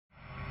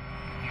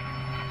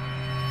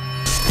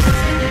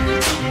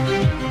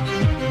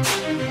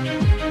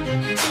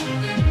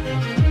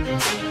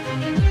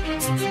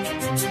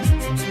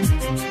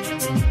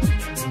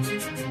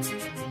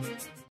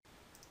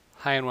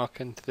Hi and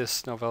welcome to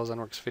this Novell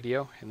ZENworks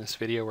video. In this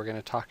video we're going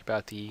to talk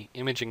about the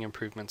imaging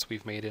improvements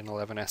we've made in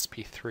 11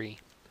 SP3.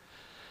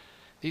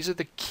 These are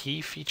the key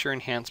feature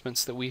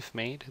enhancements that we've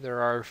made. There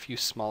are a few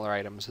smaller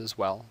items as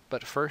well,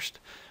 but first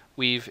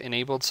we've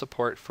enabled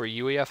support for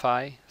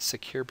UEFI,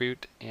 Secure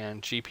Boot,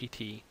 and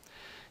GPT.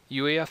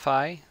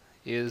 UEFI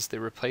is the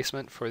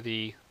replacement for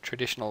the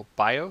traditional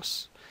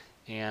BIOS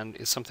and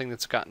is something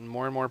that's gotten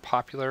more and more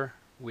popular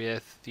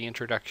with the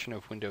introduction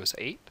of Windows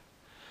 8.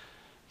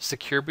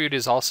 Secure Boot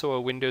is also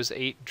a Windows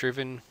 8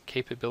 driven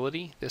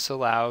capability. This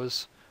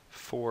allows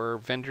for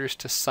vendors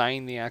to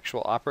sign the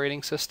actual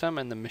operating system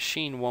and the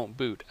machine won't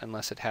boot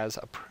unless it has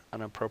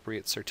an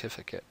appropriate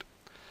certificate.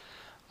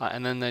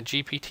 And then the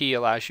GPT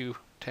allows you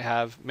to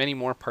have many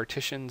more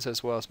partitions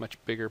as well as much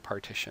bigger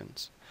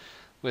partitions.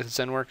 With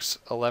ZENworks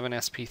 11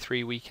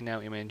 SP3 we can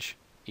now image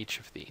each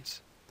of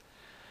these.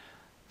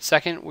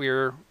 Second,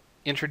 we're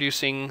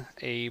introducing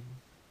a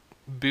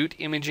boot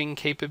imaging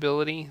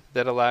capability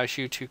that allows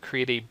you to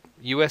create a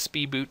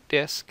USB boot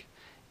disk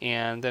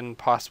and then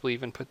possibly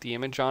even put the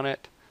image on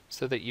it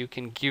so that you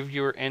can give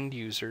your end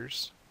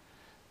users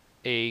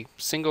a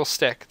single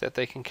stick that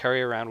they can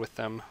carry around with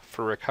them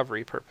for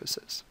recovery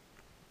purposes.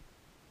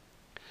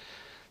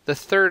 The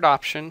third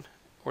option,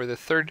 or the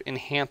third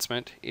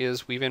enhancement,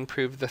 is we've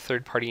improved the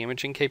third-party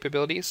imaging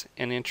capabilities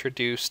and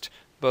introduced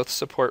both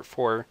support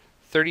for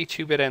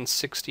 32-bit and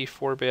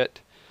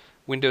 64-bit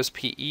Windows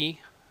PE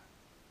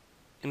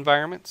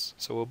environments.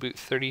 So we'll boot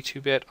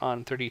 32-bit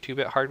on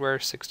 32-bit hardware,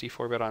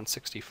 64-bit on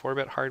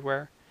 64-bit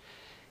hardware.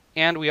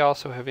 And we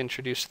also have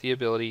introduced the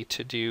ability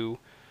to do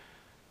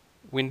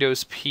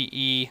Windows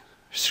PE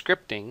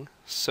scripting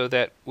so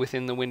that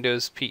within the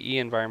Windows PE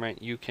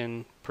environment you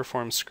can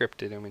perform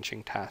scripted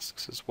imaging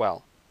tasks as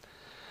well.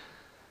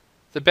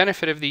 The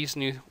benefit of these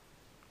new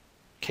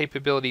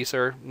capabilities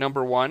are,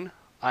 number one,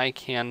 I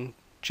can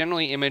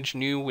generally image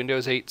new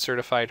Windows 8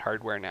 certified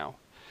hardware now.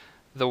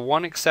 The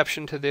one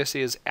exception to this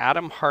is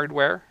Atom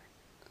hardware.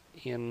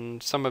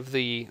 In some of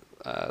the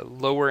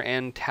lower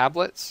end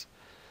tablets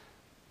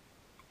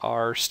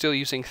are still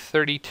using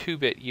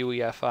 32-bit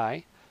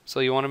UEFI, so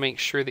you want to make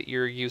sure that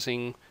you're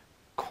using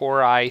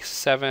Core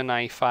i7,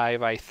 i5,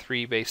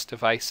 i3 based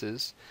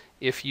devices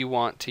if you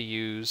want to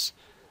use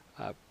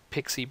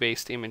Pixie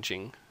based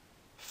imaging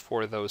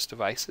for those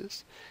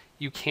devices.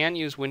 You can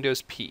use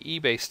Windows PE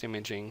based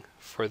imaging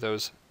for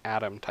those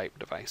Atom type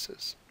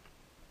devices.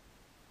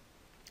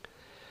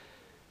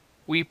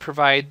 We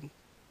provide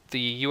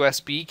the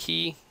USB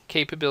key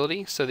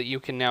capability so that you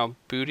can now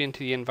boot into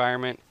the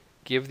environment,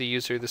 give the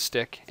user the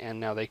stick, and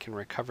now they can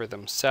recover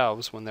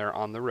themselves when they're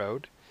on the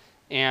road.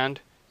 And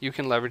you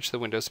can leverage the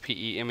Windows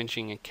PE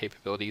imaging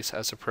capabilities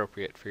as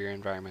appropriate for your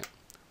environment.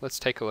 Let's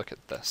take a look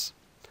at this.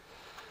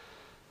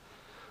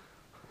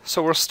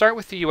 So we'll start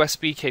with the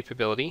USB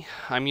capability.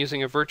 I'm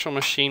using a virtual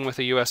machine with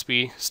a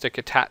USB stick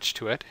attached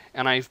to it,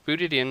 and I've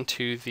booted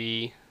into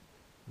the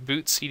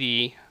boot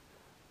CD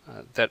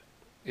that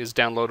is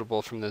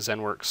downloadable from the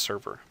ZENworks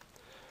server.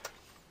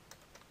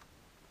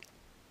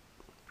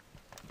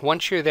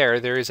 Once you're there,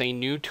 there is a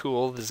new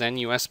tool, the Zen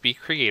USB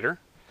Creator,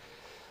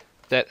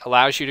 that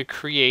allows you to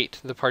create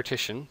the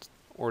partition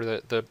or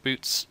the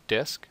boot's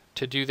disk.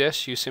 To do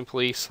this, you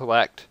simply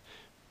select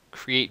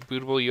Create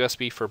Bootable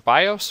USB for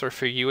BIOS or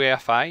for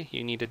UEFI.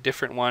 You need a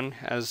different one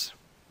as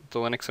the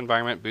Linux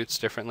environment boots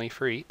differently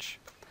for each.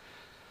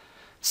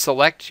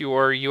 Select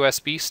your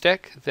USB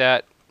stick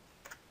that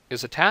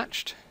is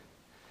attached,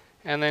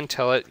 and then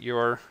tell it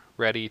you're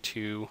ready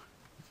to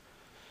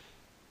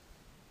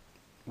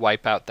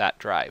wipe out that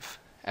drive.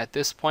 At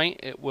this point,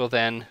 it will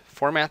then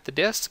format the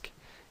disk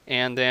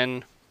and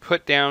then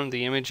put down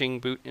the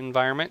imaging boot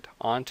environment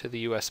onto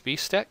the USB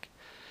stick.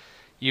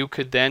 You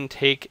could then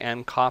take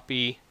and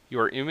copy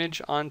your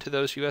image onto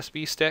those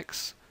USB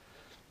sticks,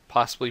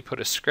 possibly put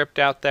a script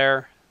out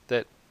there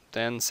that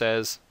then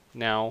says,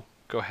 now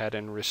go ahead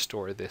and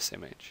restore this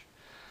image.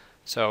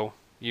 So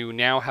you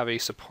now have a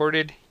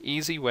supported,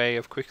 easy way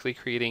of quickly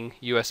creating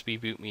USB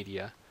boot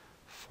media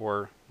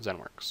for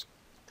ZENworks.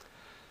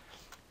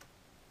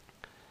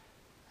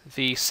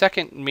 The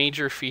second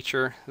major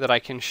feature that I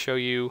can show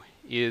you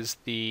is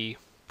the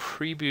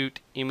Preboot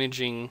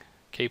Imaging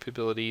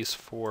capabilities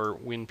for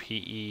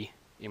WinPE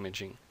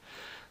imaging.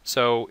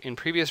 So in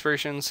previous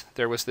versions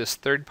there was this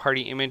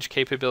third-party image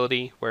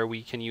capability where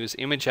we can use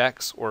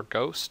ImageX or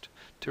Ghost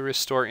to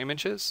restore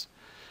images.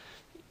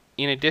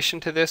 In addition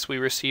to this, we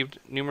received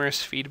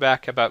numerous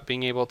feedback about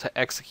being able to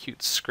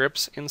execute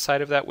scripts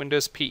inside of that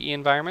Windows PE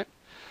environment.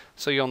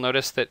 So you'll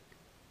notice that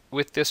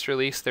with this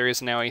release there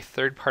is now a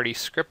third-party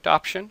script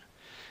option.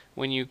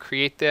 When you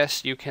create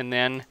this, you can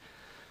then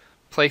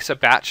place a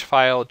batch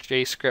file,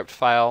 JScript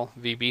file,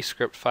 VB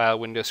script file,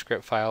 Windows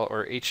script file,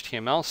 or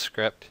HTML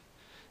script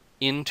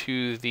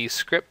into the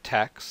script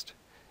text,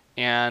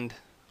 and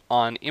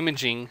on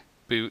imaging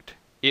boot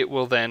it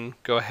will then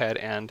go ahead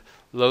and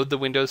load the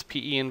Windows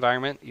PE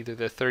environment, either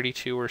the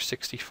 32 or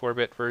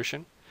 64-bit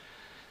version,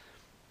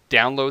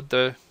 download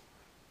the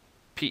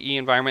PE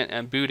environment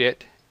and boot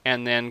it,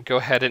 and then go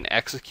ahead and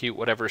execute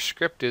whatever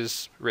script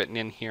is written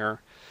in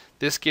here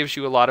This gives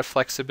you a lot of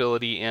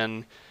flexibility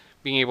in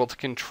being able to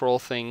control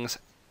things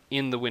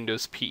in the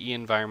Windows PE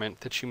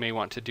environment that you may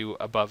want to do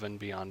above and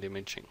beyond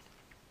imaging.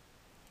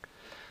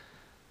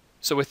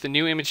 So with the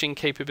new imaging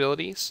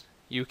capabilities,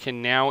 you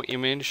can now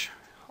image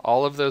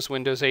all of those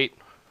Windows 8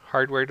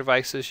 hardware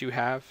devices you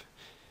have.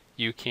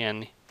 You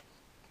can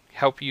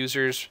help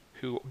users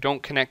who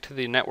don't connect to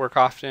the network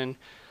often,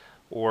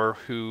 or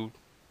who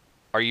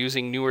are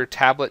using newer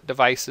tablet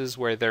devices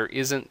where there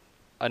isn't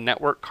a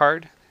network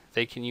card.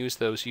 They can use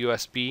those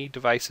USB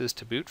devices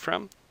to boot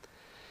from.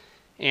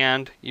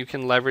 And you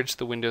can leverage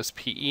the Windows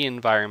PE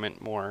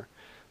environment more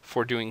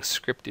for doing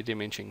scripted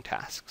imaging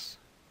tasks.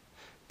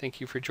 Thank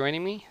you for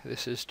joining me.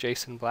 This is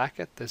Jason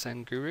Blackett, the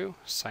Zen Guru,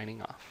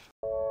 signing off.